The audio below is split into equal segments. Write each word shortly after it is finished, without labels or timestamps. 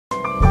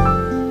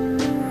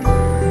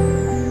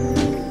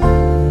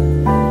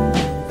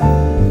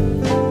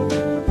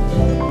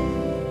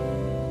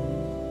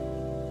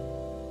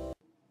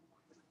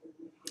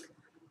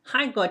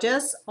Hi,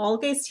 gorgeous.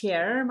 Olga is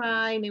here.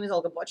 My name is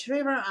Olga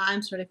Bocheriver.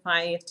 I'm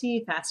certified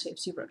EFT, Faster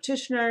EFT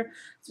practitioner.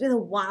 It's been a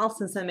while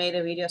since I made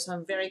a video, so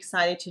I'm very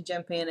excited to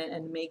jump in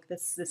and make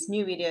this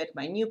new video at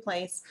my new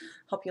place.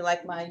 Hope you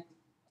like my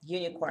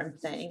unicorn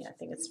thing. I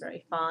think it's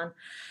very fun.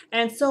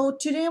 And so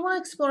today I want to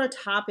explore a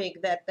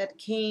topic that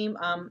came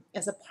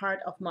as a part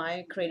of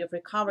my creative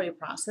recovery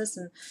process.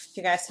 And if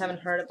you guys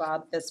haven't heard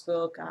about this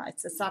book,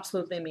 it's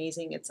absolutely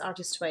amazing. It's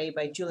Artist Way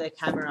by Julia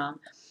Cameron.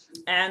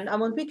 And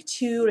I'm on week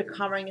 2,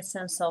 recovering a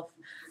sense of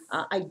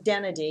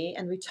identity,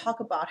 and we talk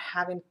about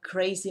having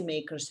crazy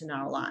makers in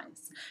our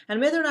lives. And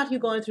whether or not you're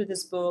going through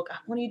this book, I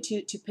want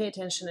you to pay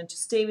attention and to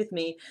stay with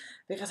me,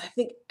 because I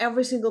think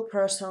every single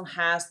person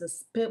has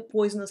this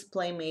poisonous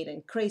playmate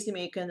and crazy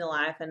maker in their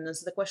life. And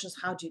so the question is,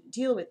 how do you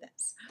deal with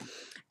this?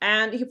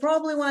 And you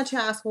probably want to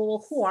ask,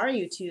 well, who are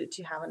you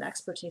to have an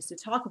expertise to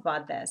talk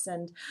about this?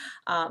 And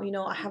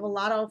I have a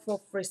lot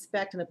of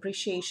respect and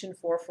appreciation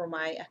for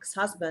my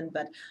ex-husband,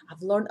 but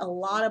I've learned a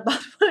lot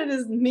about what it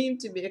is mean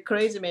to be a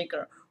crazy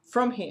maker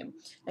from him.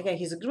 Okay,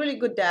 he's a really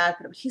good dad,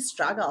 but he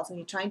struggles and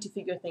he's trying to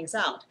figure things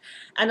out.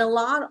 And a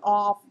lot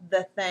of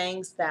the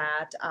things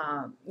that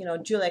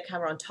Julia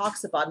Cameron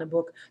talks about in the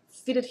book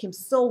fitted him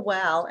so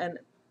well, and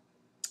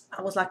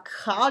I was like,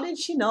 how did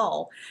she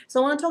know? So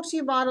I want to talk to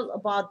you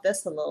about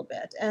this a little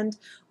bit. And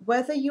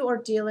whether you are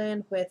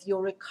dealing with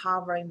your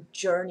recovering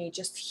journey,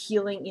 just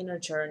healing inner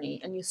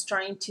journey, and you're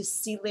starting to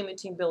see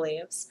limiting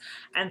beliefs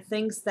and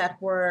things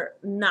that were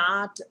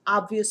not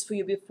obvious for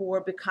you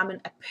before becoming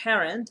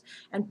apparent,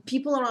 and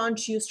people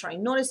around you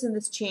starting noticing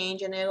this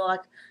change, and they're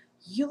like,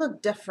 you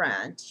look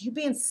different, you're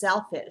being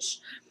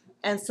selfish.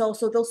 And so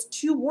those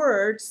two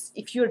words,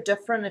 if you're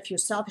different, if you're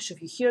selfish,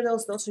 if you hear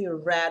those are your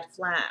red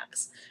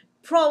flags.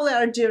 Probably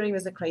are dealing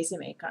with a crazy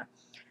maker.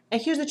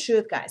 And here's the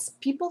truth, guys.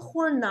 People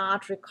who are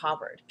not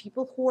recovered,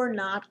 people who are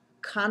not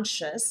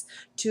conscious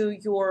to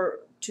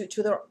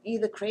their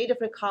either creative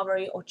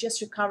recovery or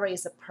just recovery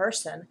as a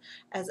person,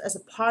 as a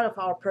part of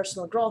our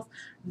personal growth,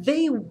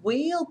 they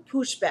will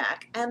push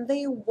back and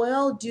they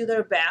will do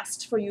their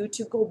best for you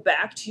to go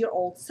back to your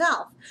old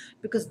self,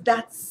 because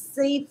that's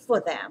safe for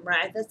them,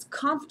 right? That's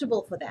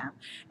comfortable for them.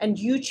 And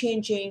you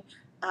changing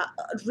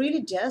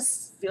really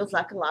just feels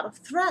like a lot of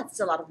threats,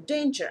 a lot of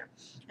danger.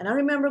 And I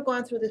remember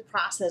going through this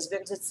process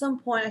because at some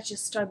point I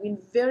just started being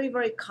very,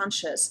 very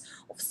conscious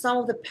of some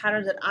of the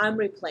patterns that I'm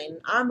replaying,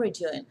 I'm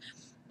redoing.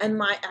 And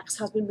my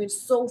ex-husband being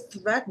so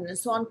threatened and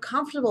so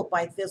uncomfortable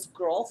by this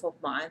growth of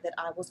mine that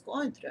I was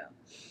going through.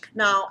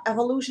 Now,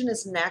 evolution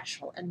is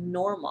natural and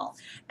normal,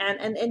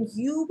 and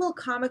you will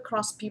come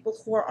across people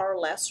who are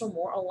less or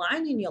more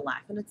aligned in your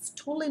life, and it's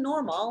totally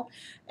normal.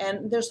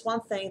 And there's one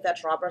thing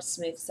that Robert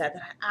Smith said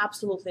that I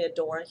absolutely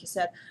adore, and he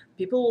said,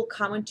 people will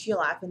come into your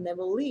life and they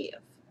will leave.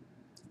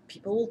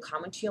 People will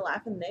come into your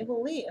life and they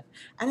will leave.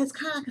 And it's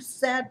kind of like a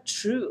sad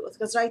truth,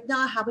 because right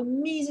now I have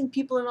amazing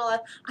people in my life.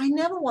 I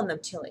never want them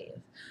to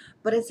leave.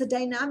 But it's a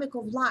dynamic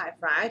of life,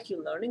 right?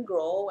 You learn and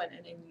grow, and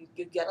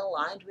you get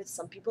aligned with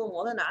some people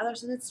more than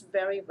others, and it's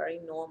very, very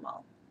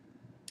normal.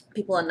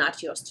 People are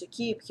not yours to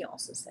keep, he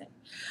also said.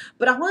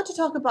 But I want to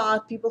talk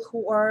about people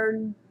who are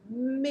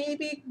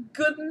maybe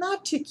good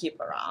not to keep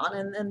around,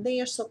 and they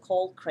are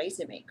so-called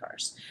crazy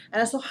makers.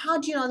 And so how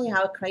do you know you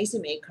have a crazy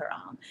maker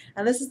around?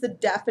 And this is the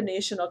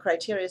definition or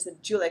criteria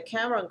that Julia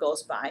Cameron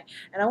goes by.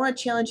 And I want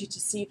to challenge you to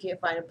see if you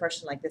find a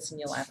person like this in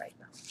your life right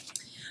now.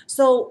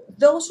 So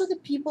those are the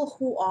people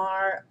who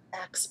are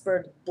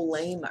expert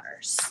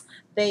blamers.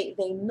 They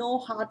know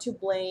how to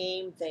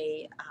blame.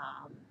 They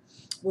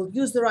will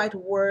use the right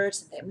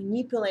words. They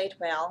manipulate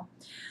well.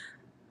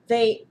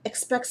 They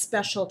expect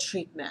special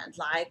treatment,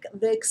 like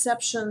the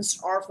exceptions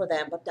are for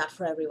them, but not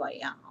for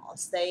everybody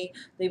else. They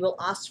will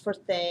ask for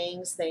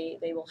things. They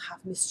will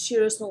have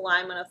mysterious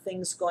alignment of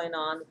things going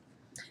on.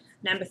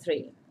 Number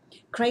 3,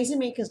 crazy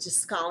makers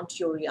discount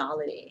your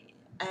reality.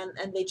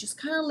 And they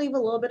just kind of live a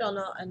little bit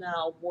in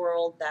a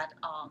world that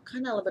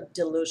kind of a little bit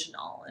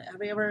delusional.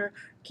 Have you ever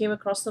came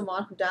across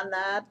someone who done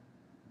that?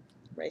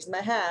 Raise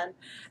my hand.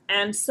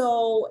 And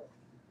so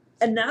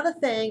another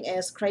thing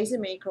is crazy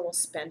maker will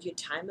spend your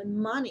time and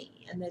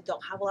money, and they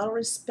don't have a lot of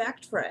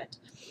respect for it.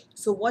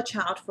 So watch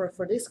out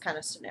for these kind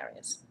of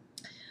scenarios.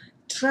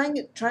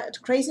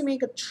 Crazy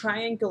maker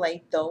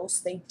triangulate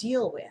those they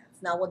deal with.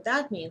 Now what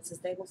that means is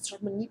they will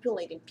start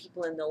manipulating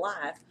people in their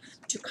life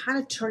to kind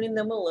of turning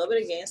them a little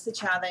bit against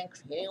each other and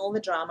creating all the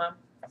drama.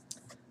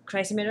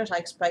 Crazy makers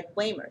like spike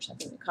blamers. I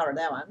think we covered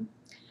that one.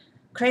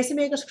 Crazy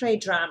makers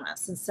create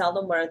dramas and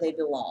seldom where they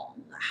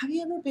belong. Have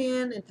you ever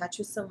been in touch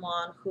with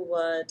someone who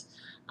would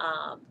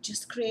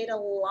just create a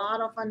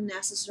lot of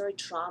unnecessary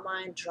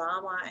trauma and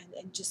drama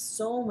and just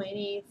so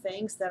many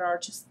things that are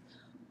just,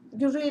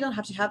 you really don't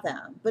have to have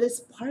them, but it's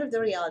part of the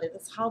reality.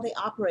 That's how they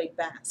operate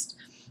best.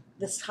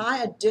 This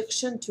high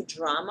addiction to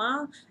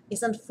drama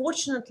is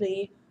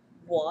unfortunately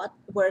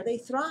where they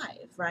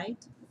thrive,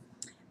 right?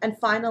 And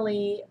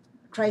finally,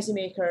 crazy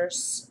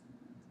makers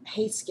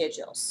hate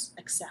schedules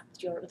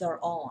except their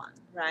own,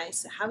 right?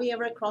 So have you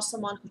ever crossed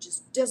someone who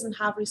just doesn't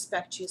have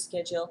respect to your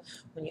schedule?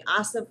 When you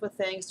ask them for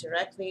things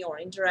directly or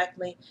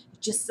indirectly,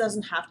 it just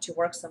doesn't have to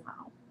work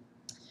somehow.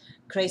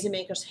 Crazy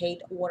makers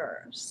hate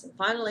orders. And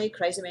finally,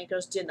 crazy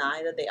makers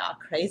deny that they are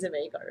crazy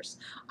makers.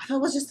 I thought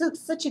it was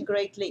just such a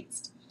great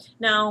list.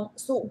 Now,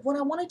 so what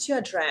I wanted to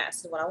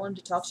address and what I wanted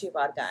to talk to you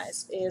about,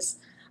 guys, is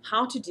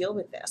how to deal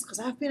with this. Because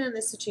I've been in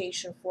this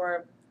situation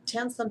for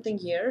 10 something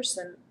years,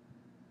 and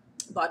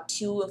about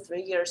 2 or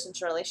 3 years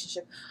into a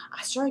relationship,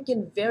 I started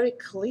getting very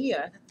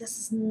clear that this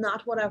is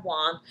not what I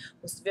want.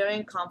 It was very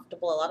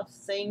uncomfortable. A lot of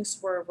things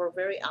were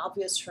very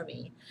obvious for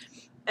me.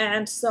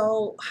 And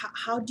so,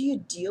 how do you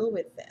deal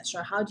with this?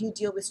 Or how do you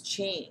deal with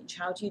change?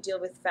 How do you deal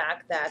with the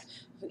fact that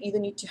you either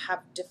need to have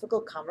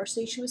difficult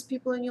conversation with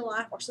people in your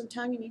life, or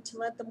sometimes you need to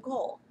let them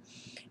go?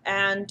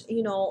 And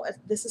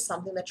this is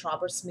something that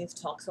Robert Smith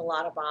talks a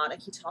lot about,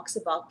 and he talks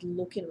about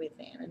looking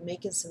within and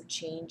making some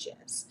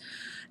changes.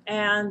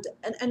 And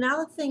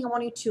another thing I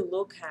want you to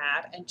look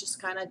at and just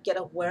kind of get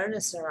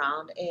awareness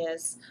around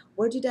is,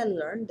 where did I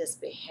learn this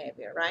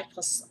behavior, right?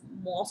 Because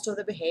most of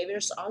the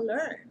behaviors are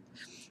learned.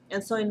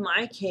 And so in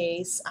my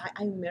case,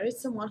 I married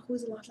someone who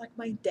is a lot like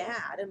my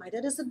dad, and my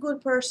dad is a good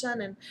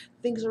person, and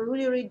things are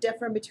really, really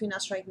different between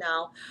us right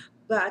now.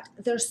 But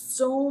there's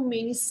so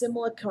many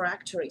similar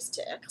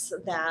characteristics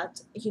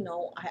that,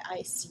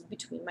 I see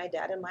between my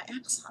dad and my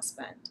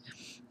ex-husband.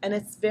 And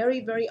it's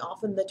very, very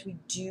often that we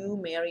do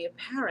marry a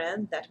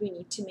parent that we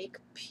need to make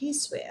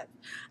peace with.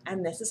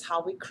 And this is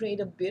how we create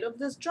a bit of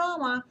this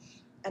drama.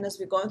 And as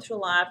we're going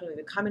through life and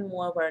we're becoming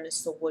more awareness,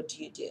 so what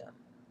do you do?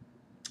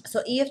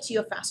 So EFT,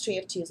 or Faster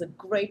EFT, is a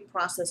great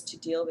process to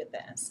deal with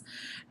this.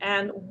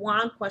 And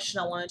one question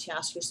I wanted to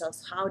ask yourself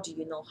is, how do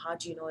you know? How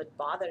do you know it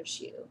bothers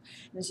you?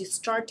 And as you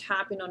start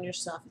tapping on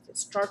yourself, as you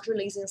start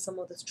releasing some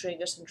of those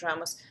triggers and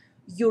dramas,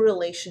 your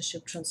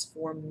relationship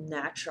transform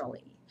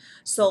naturally.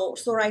 So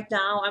right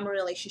now I'm in a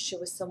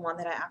relationship with someone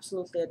that I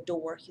absolutely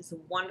adore. He's a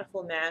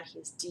wonderful man.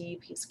 He's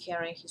deep, he's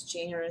caring, he's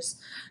generous,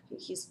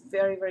 he's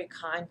very, very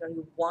kind, very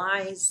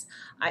wise.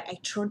 I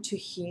turn to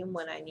him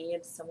when I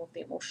need some of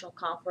the emotional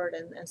comfort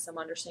and some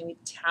understanding. We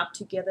tap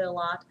together a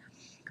lot,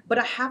 but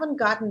I haven't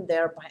gotten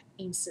there by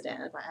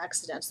incident, by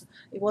accident. So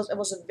it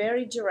was a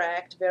very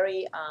direct,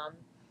 very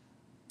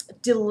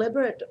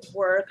deliberate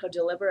work or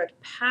deliberate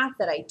path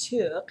that I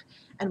took,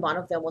 and one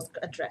of them was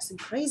addressing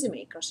crazy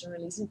makers and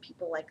releasing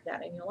people like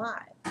that in your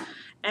life.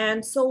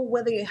 And so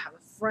whether you have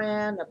a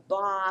friend, a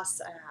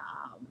boss,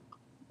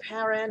 a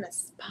parent, a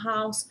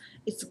spouse,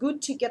 it's good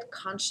to get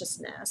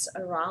consciousness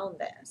around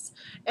this.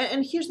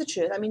 And here's the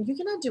truth. I mean, you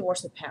cannot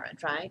divorce a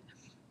parent, right?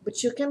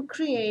 But you can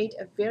create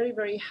a very,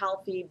 very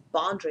healthy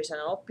boundaries.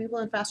 And a lot of people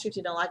in fast food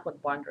don't like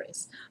what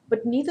boundaries.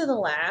 But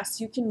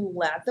nevertheless, you can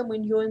let them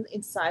when you're in the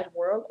inside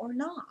world or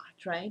not,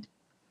 right?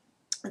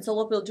 And so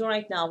what we'll do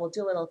right now, we'll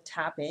do a little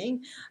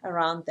tapping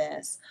around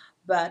this.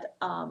 But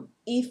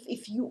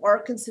if you are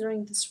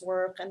considering this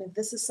work, and if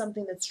this is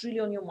something that's really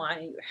on your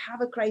mind, and you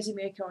have a crazy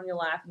maker on your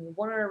life, and you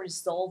want to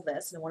resolve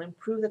this, and you want to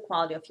improve the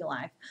quality of your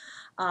life,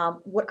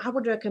 what I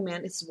would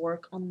recommend is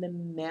work on the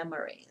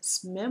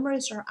memories.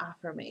 Memories are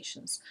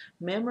affirmations.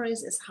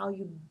 Memories is how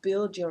you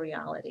build your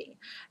reality.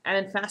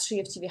 And in Fast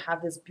EFT, we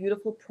have this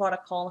beautiful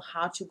protocol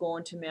how to go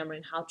into memory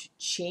and how to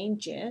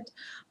change it.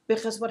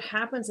 Because what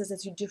happens is,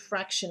 as you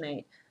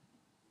diffractionate,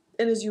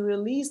 and as you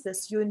release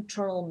this, your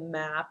internal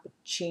map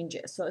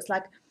changes. So it's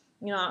like,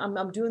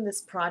 I'm doing this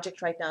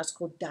project right now. It's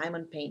called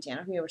diamond painting. I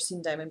don't know if you've ever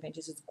seen diamond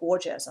paintings. It's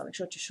gorgeous. I'll make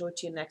sure to show it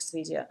to you next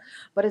video.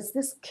 But it's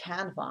this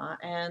canva,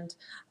 and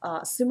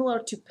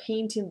similar to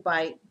painting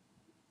by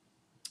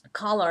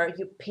color,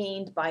 you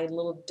paint by a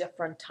little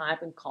different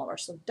type and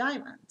colors of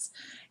diamonds.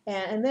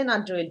 And they're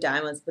not really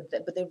diamonds, but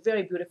they're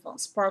very beautiful and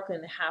sparkling,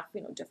 and they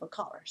have, different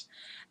colors.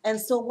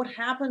 And so what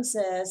happens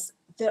is,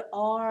 there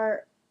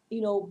are,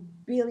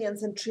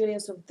 billions and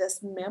trillions of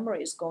this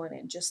memories going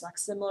in, just like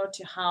similar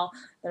to how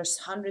there's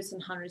hundreds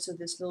and hundreds of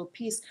this little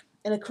piece,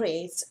 and it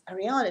creates a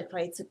reality, it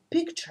creates a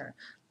picture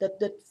that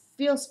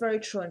feels very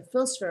true and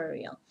feels very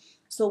real.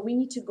 So we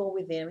need to go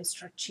within and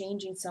start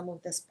changing some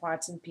of these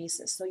parts and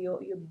pieces. So your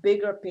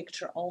bigger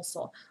picture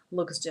also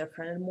looks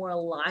different and more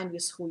aligned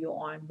with who you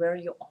are and where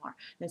you are.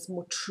 And it's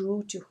more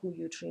true to who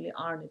you truly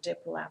are on a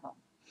deeper level.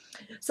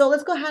 So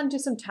let's go ahead and do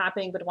some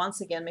tapping, but once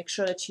again, make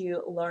sure that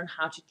you learn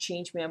how to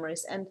change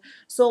memories. And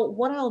so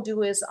what I'll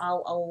do is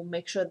I'll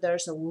make sure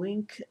there's a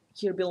link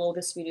here below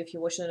this video if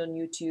you're watching it on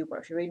YouTube, or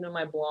if you're reading on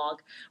my blog,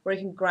 where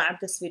you can grab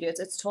this video.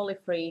 It's totally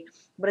free,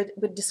 but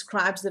it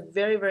describes the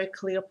very, very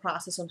clear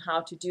process on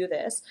how to do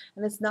this.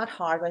 And it's not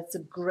hard, but it's a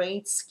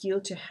great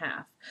skill to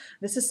have.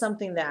 This is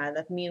something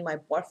that me and my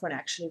boyfriend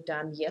actually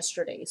done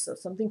yesterday. So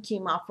something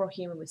came up for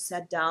him, and we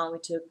sat down, we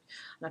took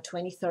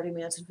 20, 30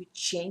 minutes, and we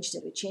changed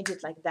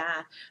it like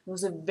that. It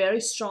was a very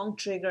strong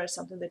trigger,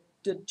 something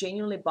that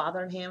genuinely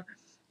bothered him.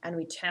 And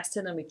we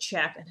tested and we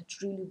checked, and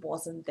it really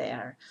wasn't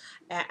there.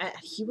 And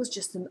he was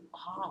just in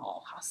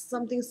awe how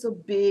something so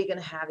big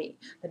and heavy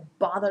that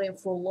bothered him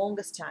for the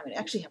longest time, it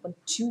actually happened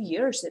 2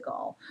 years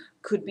ago,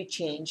 could be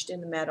changed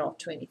in a matter of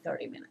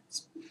 20-30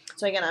 minutes.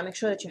 So again, I'll make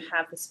sure that you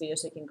have this video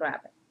so you can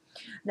grab it.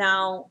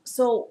 Now,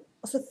 so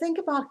think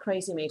about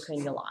crazy maker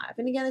in your life.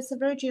 And again, it's a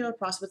very general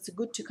process, but it's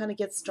good to kind of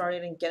get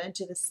started and get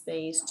into the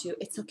space to,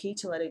 it's okay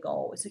to let it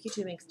go. It's okay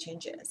to make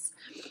changes.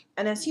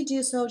 And as you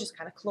do so, just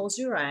kind of close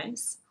your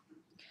eyes.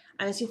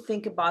 And as you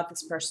think about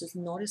this person,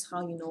 notice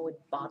how you know it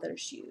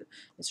bothers you.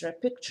 Is there a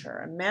picture,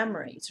 a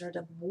memory? Is there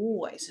a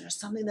voice? Is there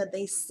something that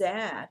they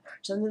said,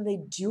 something they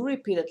do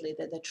repeatedly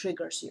that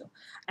triggers you?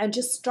 And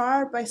just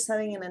start by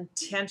setting an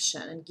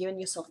intention and giving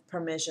yourself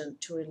permission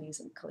to release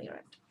and clear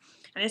it.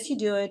 And as you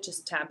do it,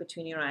 just tap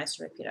between your eyes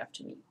and repeat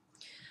after me.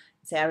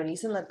 Say, I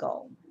release and let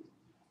go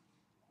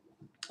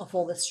of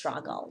all the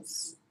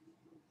struggles,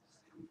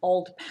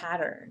 all the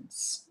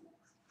patterns,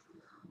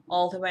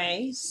 all the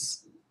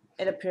ways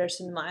it appears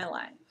in my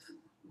life,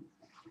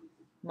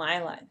 my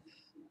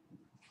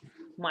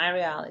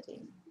reality,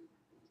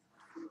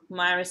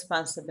 my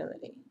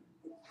responsibility.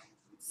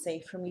 It's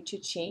safe for me to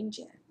change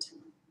it.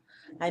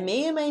 I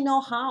may or may know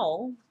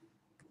how,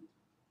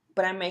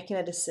 but I'm making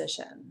a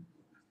decision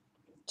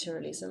to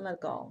release and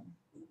let go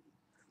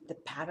the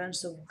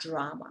patterns of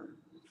drama,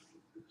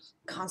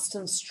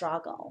 constant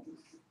struggle,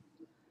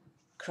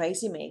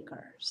 crazy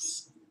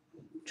makers,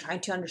 trying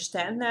to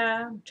understand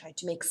them, trying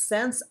to make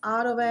sense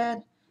out of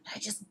it.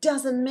 It just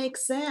doesn't make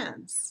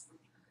sense.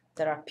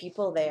 There are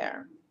people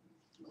there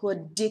who are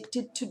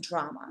addicted to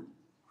drama,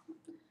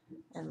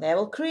 and they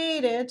will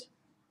create it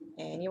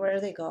anywhere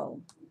they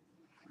go.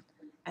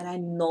 And I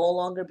no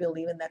longer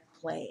believe in that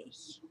play.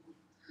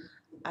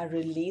 I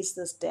release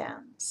this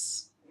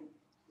dance.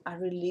 I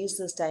release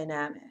this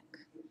dynamic.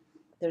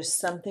 There's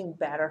something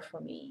better for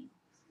me.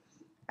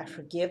 I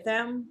forgive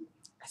them.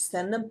 I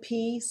send them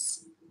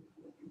peace.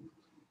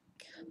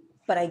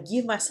 But I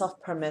give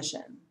myself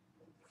permission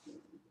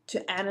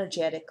to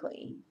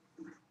energetically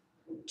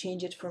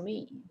change it for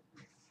me.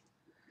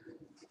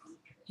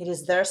 It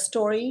is their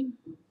story.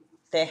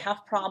 They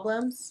have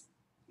problems.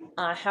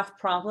 I have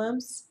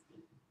problems.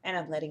 And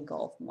I'm letting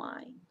go of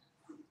mine.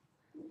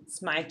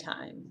 It's my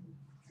time.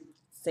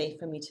 It's safe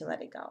for me to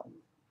let it go.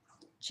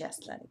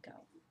 Just let it go.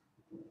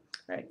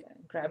 Very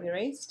good. Grab your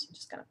waist.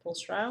 Just kind of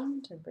pulse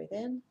around and breathe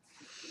in.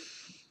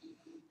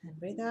 And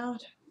breathe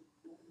out.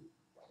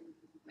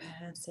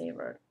 And say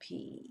word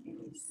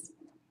peace.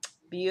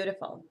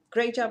 Beautiful.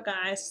 Great job,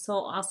 guys. So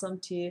awesome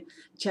to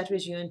chat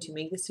with you and to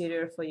make this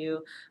video for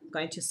you. I'm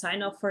going to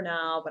sign off for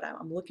now, but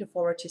I'm looking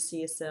forward to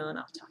see you soon.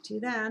 I'll talk to you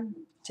then.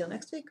 Till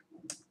next week.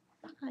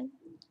 Bye.